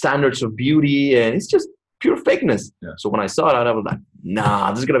 standards of beauty, and it's just pure fakeness. Yeah. So when I saw that, I was like, nah,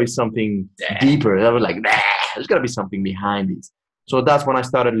 there's gonna be something deeper. I was like, nah, there's gotta be something behind this. So that's when I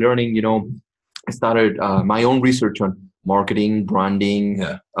started learning, you know, I started my own research on marketing, branding,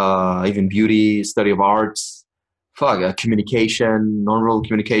 even beauty, study of arts, communication, non-verbal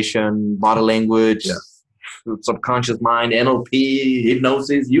communication, body language, subconscious mind, NLP,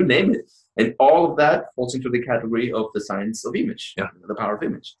 hypnosis, you name it. And all of that falls into the category of the science of image, the power of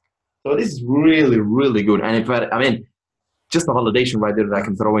image. So this is really, really good. And in fact, I mean, just a validation right there that I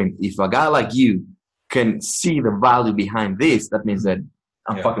can throw in. If a guy like you can see the value behind this, that means that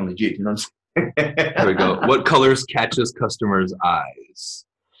I'm fucking legit. You know what I'm saying? There we go. What colors catches customers' eyes?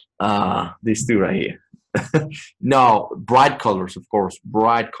 These 2 right here. No, bright colors, of course.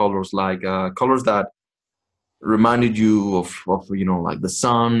 Bright colors, like colors that reminded you of you know, like the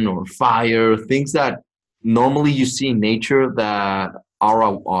sun or fire, things that normally you see in nature that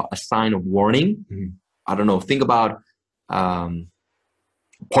are a sign of warning. Mm-hmm. I don't know. Think about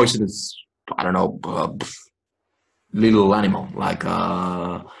poisonous, I don't know, little animal like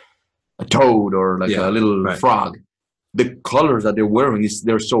a toad or like a little frog. the colors that they're wearing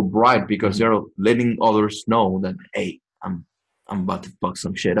they're so bright because they're letting others know that, hey, I'm about to fuck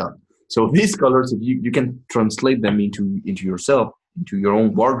some shit up. So these colors, if you can translate them into yourself, into your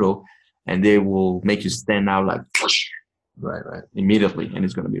own wardrobe, and they will make you stand out like Right. immediately, and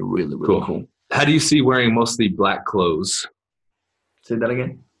it's going to be really, really cool. How do you see wearing mostly black clothes? Say that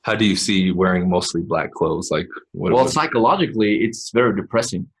again. How do you see wearing mostly black clothes? Like, well, psychologically, it's very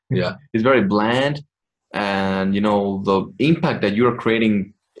depressing. Yeah, it's very bland, and the impact that you're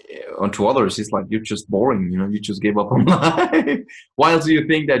creating onto others is like you're just boring. You just gave up on life. Why else do you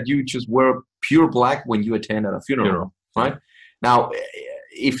think that you just wear pure black when you attend at a funeral? Right now,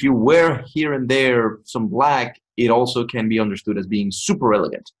 if you wear here and there some black, it also can be understood as being super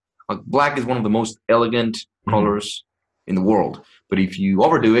elegant. Like black is one of the most elegant colors in the world. But if you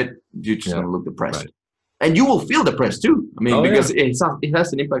overdo it, you're just going to look depressed. Right. And you will feel depressed too. I mean, because it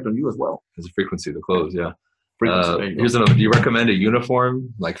has an impact on you as well. It's the frequency of the clothes, yeah. Here's another. Do you recommend a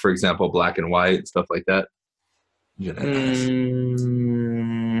uniform? Like, for example, black and white, stuff like that? I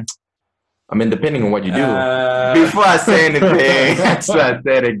mean, depending on what you do. Before I say anything, that's why I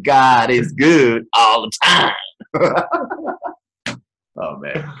said that God is good all the time. Oh,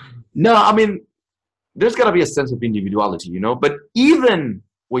 man. No, I mean, there's got to be a sense of individuality, But even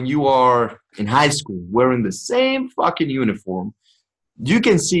when you are in high school wearing the same fucking uniform, you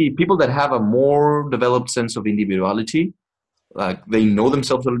can see people that have a more developed sense of individuality, like they know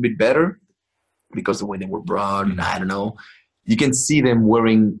themselves a little bit better because the way they were brought, and I don't know. You can see them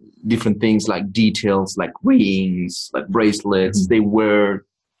wearing different things like details, like rings, like bracelets. They wear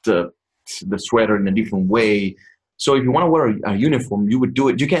the sweater in a different way. So if you want to wear a uniform, you would do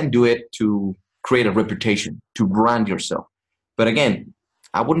it. You can't do it to create a reputation, to brand yourself. But again,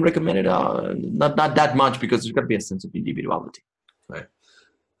 I wouldn't recommend it not that much because there's got to be a sense of individuality. Right.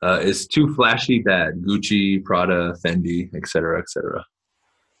 Is too flashy bad? Gucci, Prada, Fendi, etc., etc.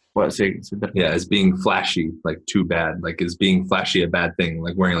 What? Say that. Yeah, is being flashy like too bad? Like, is being flashy a bad thing?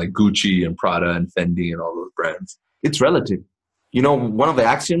 Like wearing like Gucci and Prada and Fendi and all those brands? It's relative. One of the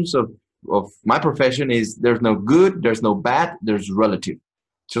axioms of my profession is there's no good, there's no bad, there's relative.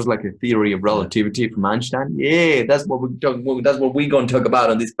 Just like a theory of relativity from Einstein. Yeah, that's what we're going to talk about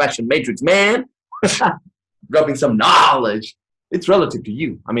on this Passion Matrix, man. Dropping some knowledge. It's relative to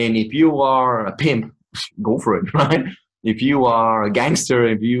you. I mean, if you are a pimp, go for it, right? If you are a gangster,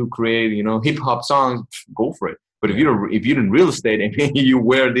 if you create, hip hop songs, go for it. But if you're in real estate and you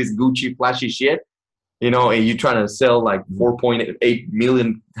wear this Gucci flashy shit, and you're trying to sell like 4.8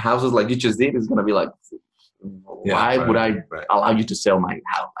 million houses like you just did, it's gonna be like, why would I allow you to sell my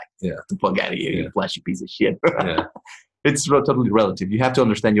house? Like, the fuck out of here, you flashy piece of shit. It's totally relative. You have to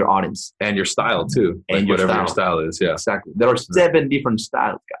understand your audience and your style too, and whatever your style is. Yeah, exactly. There are 7 different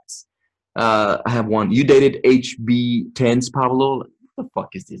styles, guys. I have one. You dated HB10s, Pablo. What the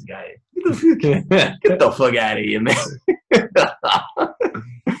fuck is this guy? Get the fuck out of here, man.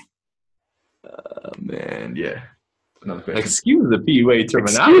 Man, yeah. Excuse the PUA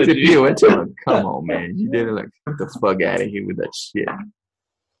terminology. Excuse the PUA terminology. Come on, man. You did it like, get the fuck out of here with that shit.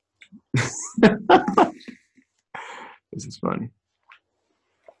 This is funny.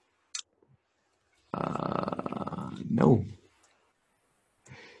 No.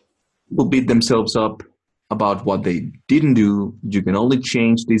 People beat themselves up about what they didn't do. You can only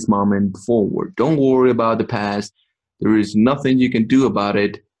change this moment forward. Don't worry about the past. There is nothing you can do about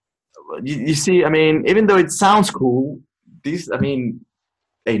it. You see, I mean, even though it sounds cool, hey,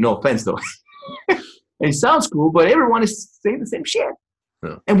 no offense though. It sounds cool, but everyone is saying the same shit.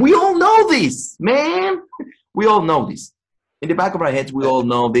 Yeah. And we all know this, man. We all know this. In the back of our heads, we all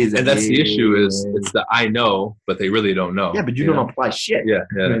know this. And that's the issue is it's the I know, but they really don't know. Yeah, but you don't apply shit. Yeah.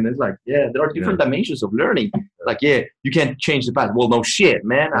 And it's like, there are different dimensions of learning. Like, you can't change the past. Well, no shit,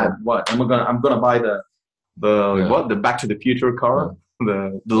 man. I'm gonna buy the Back to the Future car,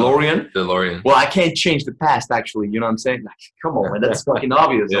 the DeLorean. DeLorean. Well, I can't change the past. Actually, you know what I'm saying? Like, come on, man. That's fucking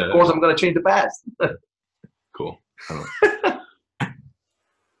obvious. Yeah. Of course, I'm gonna change the past. Cool.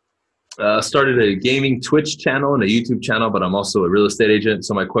 Started a gaming Twitch channel and a YouTube channel, but I'm also a real estate agent.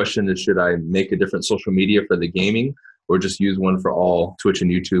 So my question is, should I make a different social media for the gaming or just use one for all Twitch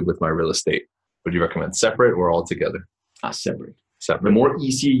and YouTube with my real estate? Would you recommend separate or all together? Separate. The more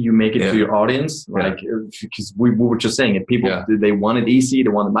easy you make it to your audience, because we were just saying, if people, they want it easy, they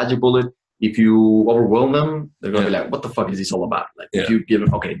want the magic bullet. If you overwhelm them, they're going to be like, what the fuck is this all about? Like, if you give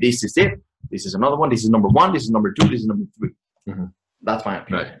them, okay, this is it. This is another one. This is number 1. This is number 2. This is number 3. Mm-hmm. That's my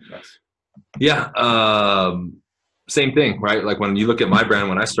opinion. Right. Yeah. Same thing, right? Like when you look at my brand,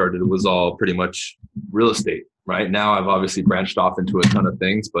 when I started, it was all pretty much real estate, right? Now I've obviously branched off into a ton of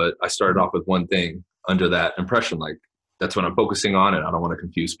things, but I started off with one thing under that impression. Like That's what I'm focusing on, and I don't want to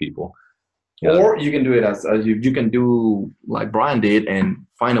confuse people. Yeah. Or you can do it as you can do like Brian did and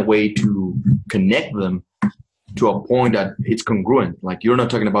find a way to connect them to a point that it's congruent. Like you're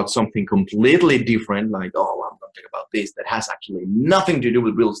not talking about something completely different, like, oh, I'm talking about this that has actually nothing to do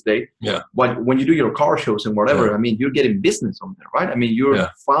with real estate. Yeah. But when you do your car shows and whatever, Yeah. I mean, you're getting business on there, right? I mean, you're Yeah.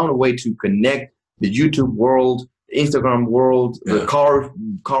 found a way to connect the YouTube world, Instagram world, the Yeah.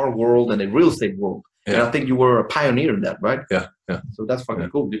 car world, and the real estate world. Yeah. And I think you were a pioneer in that, right? Yeah. Yeah. So that's fucking Yeah.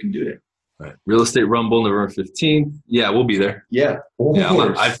 cool. You can do it. Right. Real Estate Rumble, November 15th. Yeah, we'll be there. Yeah.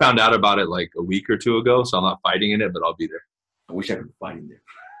 Yeah, I found out about it like a week or two ago, so I'm not fighting in it, but I'll be there. I wish I could fight in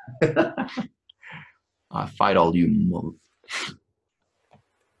there. I fight all you mother.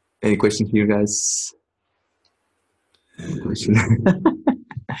 Any questions here, guys? Any question?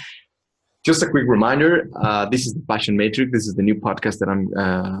 Just a quick reminder. This is the Passion Matrix. This is the new podcast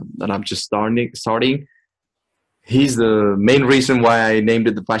that I'm just starting. He's the main reason why I named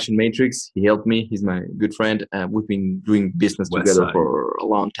it the Passion Matrix. He helped me. He's my good friend. We've been doing business West together Side. for a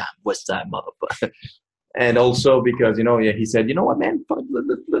long time. West Side, motherfucker. And also because, he said, you know what, man,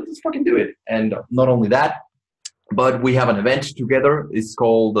 let's fucking do it. And not only that, but we have an event together. It's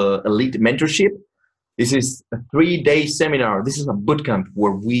called Elite Mentorship. This is a 3-day seminar. This is a boot camp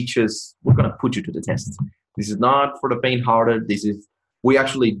where we're going to put you to the test. This is not for the faint-hearted. We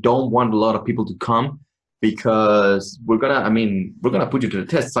actually don't want a lot of people to come because we're going to put you to the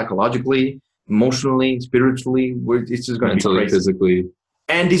test psychologically, emotionally, spiritually. It's just going to be Mentally, crazy. physically.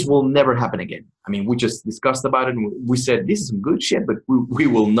 And this will never happen again. I mean, we just discussed about it and we said, this is some good shit, but we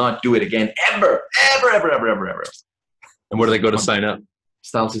will not do it again ever. And where do they go to sign up?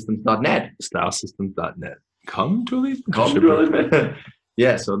 Stylesystems.net. Stylesystems.net. Come to Elite.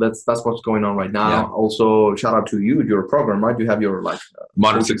 Yeah, so that's what's going on right now. Yeah. Also, shout out to you, your program, right? You have your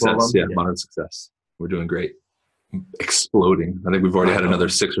Modern coaching Success. program? Yeah, Modern Success. We're doing great. Exploding. I think we've already had another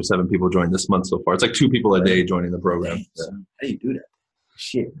 6 or 7 people join this month so far. It's like 2 people a day joining the program. Yeah. How do you do that?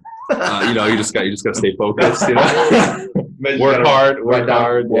 Shit. You just got to stay focused. Work hard. write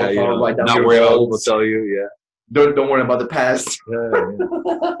down, Not your worry about what goals. people tell you. Yeah. Don't worry about the past.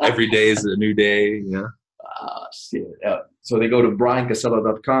 Every day is a new day. Yeah. Shit. So they go to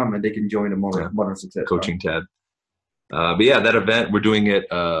briancasella.com and they can join the Modern Success Coaching Tab. But yeah, that event, we're doing it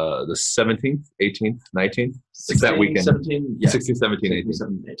the 17th, 18th, 19th. It's that weekend. 17, yeah. 16, 17, 18.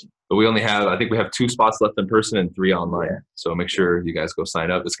 17, 18. But we only have, I think we have 2 spots left in person and 3 online. Yeah. So make sure you guys go sign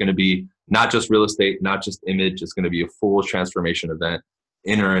up. It's going to be not just real estate, not just image. It's going to be a full transformation event,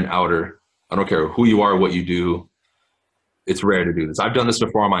 inner and outer. I don't care who you are, what you do. It's rare to do this. I've done this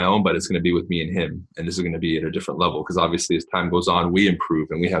before on my own, but it's going to be with me and him. And this is going to be at a different level because obviously as time goes on, we improve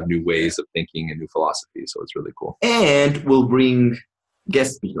and we have new ways of thinking and new philosophies. So it's really cool. And we'll bring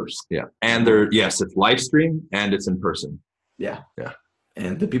guest speakers. Yeah. And it's live stream and it's in person. Yeah. Yeah.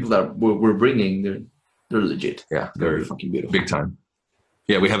 And the people that we're bringing, they're legit. Yeah. They're fucking beautiful. Big time.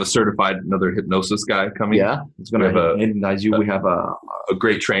 Yeah. We have another hypnosis guy coming. Yeah. It's going to hypnotize you. We have a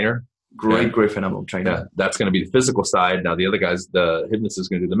great trainer. Great phenomenal trainer. Yeah, that's going to be the physical side. Now the other guys, the hypnotist is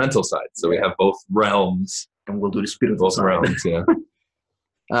going to do the mental side. So we have both realms. And we'll do the spiritual Both side. realms, yeah.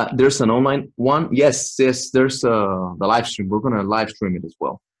 There's an online one. Yes. There's the live stream. We're going to live stream it as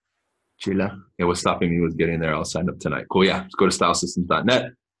well. Chila. Yeah, what's stopping me was getting there. I'll sign up tonight. Cool, yeah. Just go to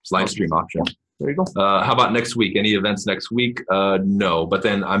stylesystems.net. It's live stream option. There you go. How about next week? Any events next week? No, but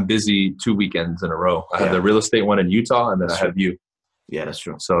then I'm busy 2 weekends in a row. I have the real estate one in Utah, and then I have you. Yeah, that's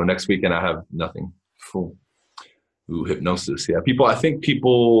true. So next weekend I have nothing. Full. Ooh, hypnosis. Yeah, I think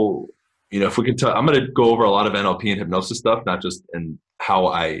people, if we could I'm going to go over a lot of NLP and hypnosis stuff, not just in how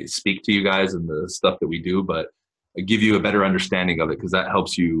I speak to you guys and the stuff that we do, but give you a better understanding of it because that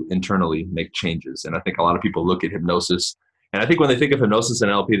helps you internally make changes. And I think a lot of people look at hypnosis, and I think when they think of hypnosis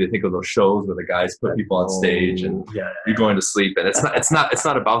and NLP, they think of those shows where the guys put people on stage and you're going to sleep, and it's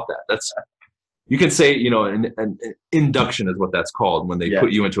not about that. That's, you can say, an induction is what that's called when they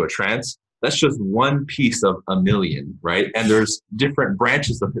put you into a trance. That's just one piece of a million, right? And there's different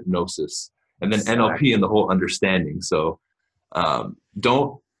branches of hypnosis and then NLP and the whole understanding. So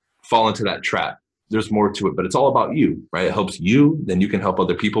don't fall into that trap. There's more to it, but it's all about you, right? It helps you, then you can help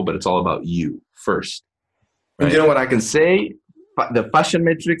other people, but it's all about you first. Right? And you know what I can say? The Passion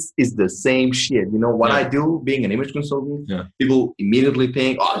Matrix is the same shit. What I do being an image consultant, people immediately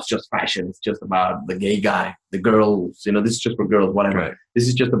think, oh, it's just fashion. It's just about the gay guy, the girls, this is just for girls, whatever. Right. This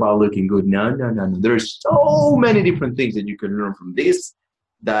is just about looking good. No. There's so many different things that you can learn from this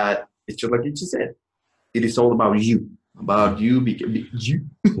that it's just like you just said. It is all about you, about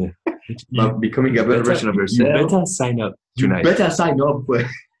becoming a better version of yourself. You better sign up tonight. You better sign up.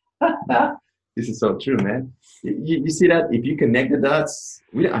 This is so true, man. You see that? If you connect the dots,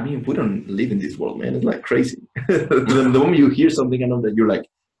 we don't live in this world, man. It's like crazy. The moment you hear something, I know that you're like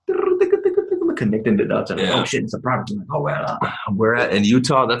connecting the dots. And like, oh shit, it's a product. I'm like, oh well. We're in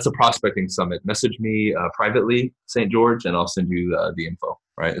Utah. That's a prospecting summit. Message me privately, St. George, and I'll send you the info.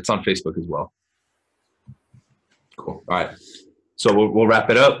 Right? It's on Facebook as well. Cool. All right. So we'll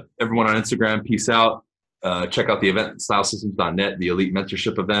wrap it up. Everyone on Instagram, peace out. Check out the event, stylesystems.net, the elite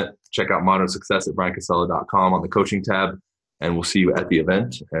mentorship event. Check out modern success at briancasella.com on the coaching tab. And we'll see you at the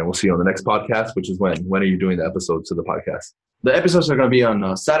event. And we'll see you on the next podcast, which is when? When are you doing the episodes of the podcast? The episodes are going to be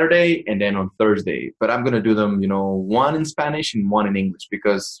on Saturday and then on Thursday. But I'm going to do them, one in Spanish and one in English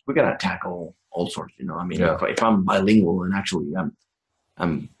because we're going to tackle all sorts, if I'm bilingual and actually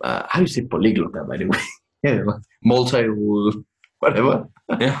I'm how do you say polyglot, by the way? Yeah, whatever.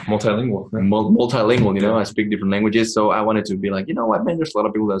 Yeah, multilingual. Multilingual, I speak different languages. So I wanted to be like, you know what, man, there's a lot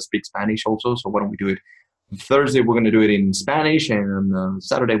of people that speak Spanish also. So why don't we do it? Thursday, we're going to do it in Spanish. And on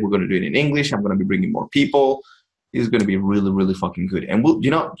Saturday, we're going to do it in English. I'm going to be bringing more people. It's going to be really, really fucking good. And we'll,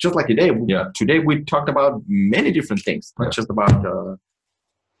 just like today, today we talked about many different things, not just about,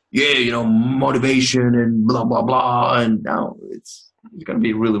 motivation and blah, blah, blah. And now it's going to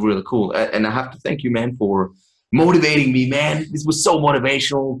be really, really cool. And I have to thank you, man, for motivating me, man. This was so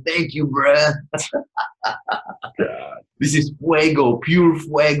motivational. Thank you, bruh. This is fuego, pure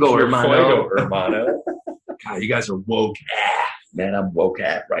fuego, hermano. God, you guys are woke. Man, I'm woke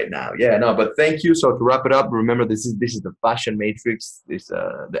at right now. Yeah, no, but thank you. So to wrap it up, remember this is the Fashion Matrix.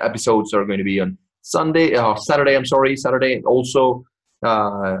 The episodes are going to be on Saturday. Saturday, and also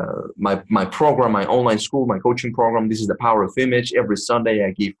my program, my online school, my coaching program. This is the Power of Image. Every Sunday,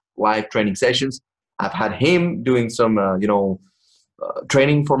 I give live training sessions. I've had him doing some,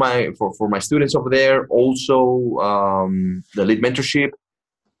 training for my students over there. Also, the lead mentorship.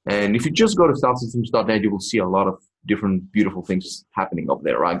 And if you just go to stylesystems.net, you will see a lot of different beautiful things happening up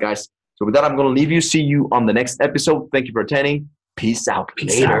there, right, guys? So with that, I'm going to leave you. See you on the next episode. Thank you for attending. Peace out.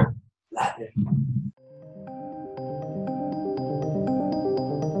 Later.